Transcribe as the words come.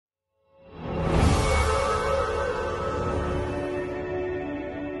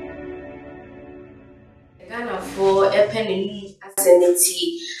penny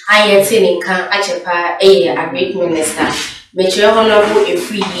ascendancy. I yet in can achepa a great minister. But your honorable a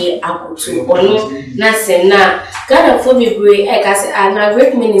free year apple to or no, nothing now. Ghana for me, great as a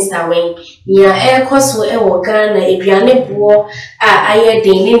great minister when near air coso ever Ghana, a piano boy, I had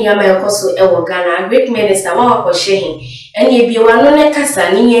the Indian coso ever Ghana, a great minister, one for sharing. And ye be one on a casa,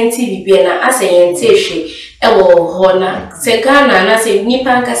 Nian TV, as a yentishi. Ewo hona se Ghana na se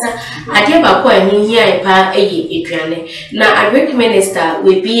nipa kasa ade ba kwa here pa aduane na a great minister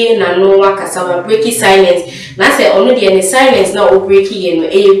we be na no wakasa wa break silence na se ono de ne silence na o break ye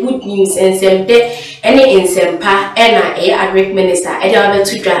no good news ensem de ene ensempa na a great minister ade ba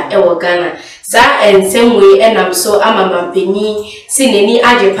tudwa ewo Ghana sa ensem we enam so amama panyi sineni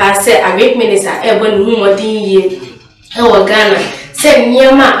ade pa se a great minister ebo ne hu modin ye ewo Ghana se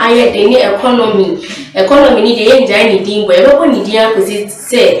nyama aye de ni economy ni de yenja ni din bo ebe ni din akosi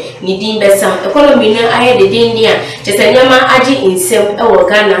se ni din besa economy na aye de din dia chese nyama agi insem ewo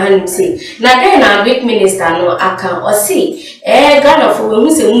Ghana hanim se na den na great minister no aka o se Ghana for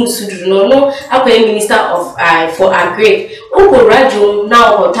we se mu suduru no akwa minister of for agric uko radio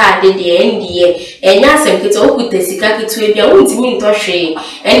na okota de ndie enya asem kete okuta sika ketu e bia untimi ntohwe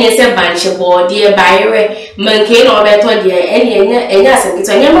enye se banche bo de bayre manke na obeto de enya asem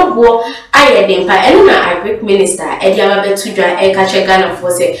kete nyama bo aye de mpa eno na agric minister e dia babetudwa e ka che Ghana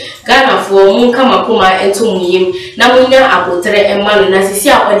for se Ghana for mun kama kuma entomuyim na munya abotre emanu na sisi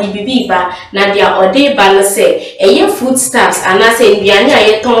a odi bibiba na dia ode ba no se eye food staffs anase nduane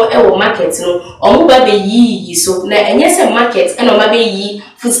aye ton e wo market no omo ba be yi so na enye se market and oma be yi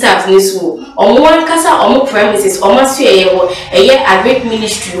food staffs ni so omo ankasa omo premises omo so eye agric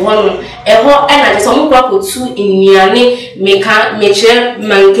ministry hono eho na just omo kwa kotu nnuane meka meche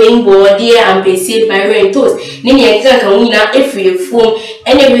manken body ampesi by rentos ni ne kan nyina efie fom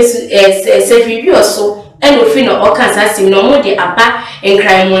ene be se review so eno fi no okasa sim no mo de aba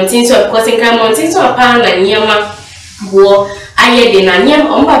enkran mountain so because enkran mountain so apa na nyama bo aye de na nyam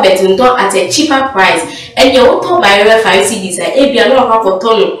omba betunto at a cheaper price and you auto by 5 cedis e bia no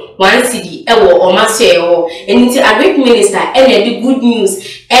akoto no 1 cedi ewo omaso ewo enti a great minister and the good news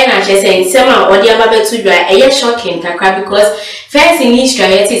and I just say sema odi ababetudwa eye shocking kakra because first in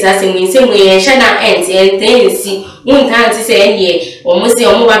Israel it is as in say we shana ent and then see one time to say endie almost the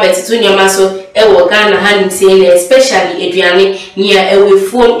omo babetutu nyama so ewo Ghana hanim say especially aduane near ewe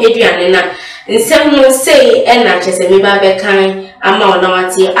phone aduane na nsem no say and I just say me ba be kan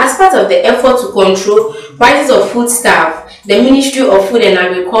as part of the effort to control prices of foodstuff, the Ministry of Food and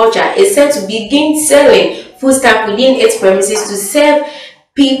Agriculture is set to begin selling foodstuff within its premises to serve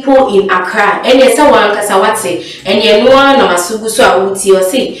people in Accra. And yes, one kasawate and ye no na masugu so awuti o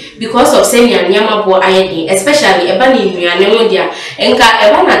say because of saying nyama bo ayedi, especially ebani nnuane mo dia enka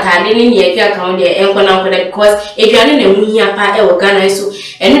eba na tade ni ye ka account dia enko na nkoda because eduane na mu hia pa e wo Ghana so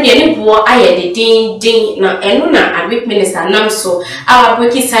eno de ni bo ayedi din na eno na agric minister nam so our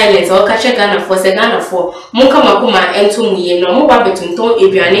breaking silence o ka che Ghana for se Ghana for mun kama kuma ento mu ye no mo ba betunton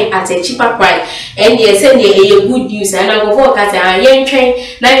eduane at a cheaper price and ye say ye good news and I go for ka say ye ntwen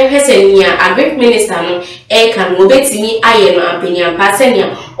na yehesenia agric minister no e kan obetimi aye no ampenia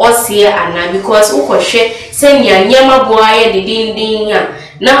pasenia osie ana because ukohwe senia nyama bo aye dindin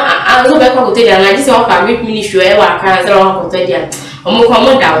na azo be kwa kote dia na jise wa agric ministry e wa kan zero wa kote dia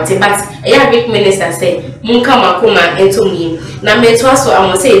omukomo doubt but e agric minister say munka makoma entomi na metwa so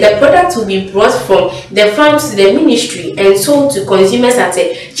I say the product will be brought from the farms to the ministry and sold to consumers at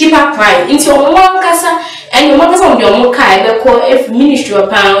a cheaper price into one kasa and you want some your moka if ministry of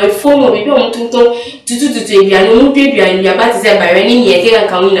power if form will be on to be an own baby and you're about to say by any year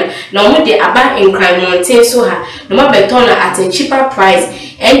now what they about in crime mountain so her no matter at a cheaper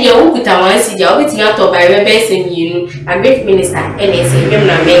price and you will put a one city you're getting out of by rebels and you a great minister and it's in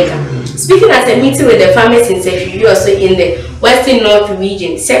America. Speaking at a meeting with the farmers in Sefiyu also in the Western North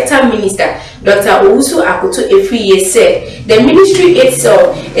region, Sector Minister Dr. Owusu Akoto Efriye said the ministry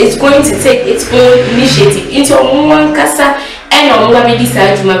itself is going to take its own initiative into one kasa and on Mabi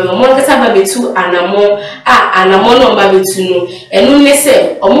decide to marry one kasa babetu anamo no babetu no and only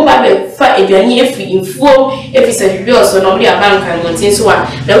say Omobabe fa eduani efi info efi Sefiyu also normally a bank and nothing so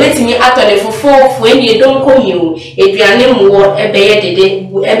the way to me out on the for when you don't come you eduani mo ebeye dede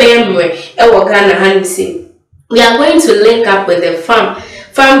ebeye mwe ewo Ghana hanim say we are going to link up with the farm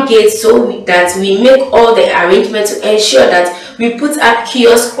gates so that we make all the arrangements to ensure that we put up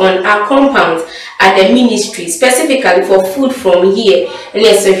kiosks on our compounds at the ministry specifically for food from here. And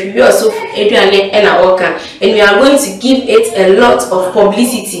yes, if you also Adrian and Aoka, and we are going to give it a lot of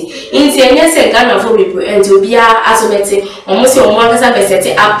publicity. In the yes, Ghana for people and to be asomete almost your mother's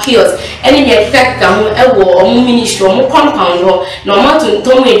appeals. And in the Kakamu, a war or ministry or compound or no matter to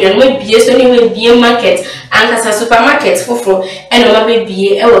Tommy and may be a be market and as a supermarket for and no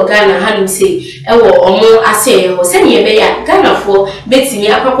baby, our Ghana, how say, a war or more I say, or send me a Ghana for Betty me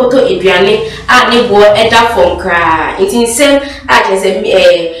a papoto Adriane, and a boy at that phone cry. It is same as a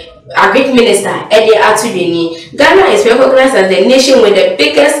Greek minister, Eddie Atubini. Ghana is recognized as the nation with the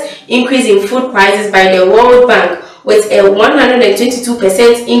biggest increase in food prices by the World Bank, with a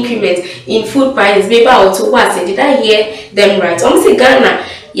 122% increment in food prices. Maybe I'll to what? Did I hear them right? Almost Ghana.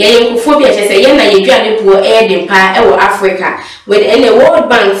 Yeah, phobia just say, yeah, you do poor air in Africa with any World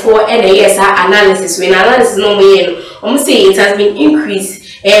Bank for NAS analysis. When analysis no way, almost say it has been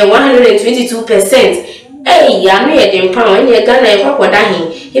increased 122%. Hey, I know you're pound, and you're Ghana,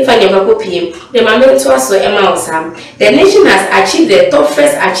 if I never copy him. The moment was so Emma. The nation has achieved the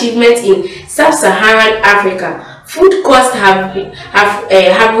toughest achievement in sub-Saharan Africa. Food costs have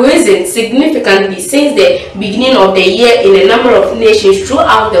risen significantly since the beginning of the year in a number of nations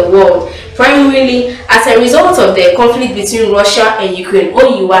throughout the world, primarily as a result of the conflict between Russia and Ukraine.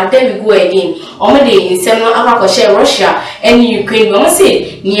 Oh, you are there we go again. Already in several share Russia and Ukraine. We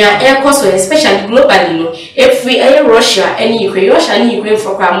say near air costs, especially globally. No, if we air Russia and Ukraine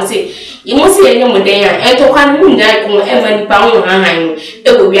for crime, say you must say any more there. And to can we not go ever pound hang?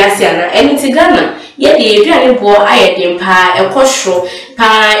 It will be a siana and it's Ghana. Yet the Adrian boy I had pa a kosho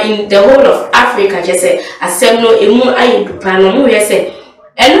pa in the whole of Africa. Just say a seminal emu I do pan. We say.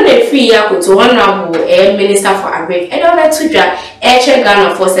 And no free yako to honorable minister for agric. And over to ja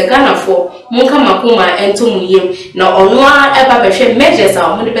Ghana for Ghana for Munka Makuma and Tumuyim. Now on one ever measures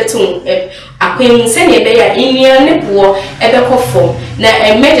our money betum a queen send a bear in your nipple ever form. Now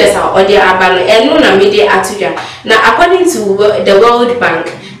a measures are on the abandon and no media atuja. Now according to the World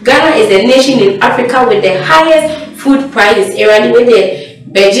Bank, Ghana is the nation in Africa with the highest food prices around with the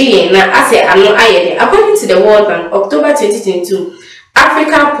Beijing. Now I say I'm not according to the World Bank, October 2022.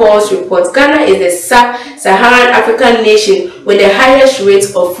 Africa Pulse report, Ghana is the sub-Saharan African nation with the highest rate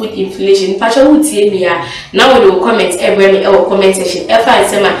of food inflation. Now we will comment every comment section.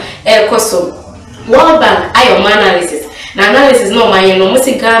 World Bank, analysis. Now analysis no my no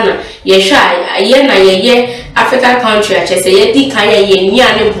musi Ghana. African country, I say, ye kaya ye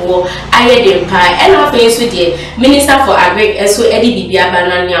nyane buo, aye dempa, and our face with the Minister for Agric, and so Eddie Bibia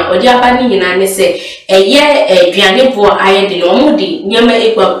Banania, or the Abani Nane say, a year, Driane buo, aye de Nomudi, Nyama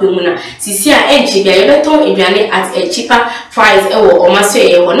Equa Kumuna, Sisia and Chibia, Beton, Driane at a cheaper price, or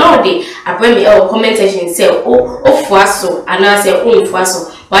Masay, or no day, a premier or commentation say, oh, Fuaso, and I say, oh,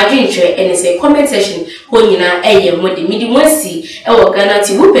 Fuaso. Wajinche and say comment section honina eye modi midi wansi ewo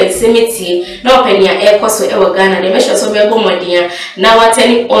GhanaTube pe semeti na openia e koso ewo Ghana de measure so be bomodia na wa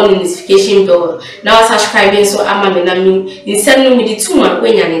turn on notification bell na wa subscribe so ama me na mi nsem no midi tuma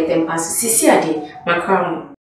kwenya ne tempa sisi ade makram.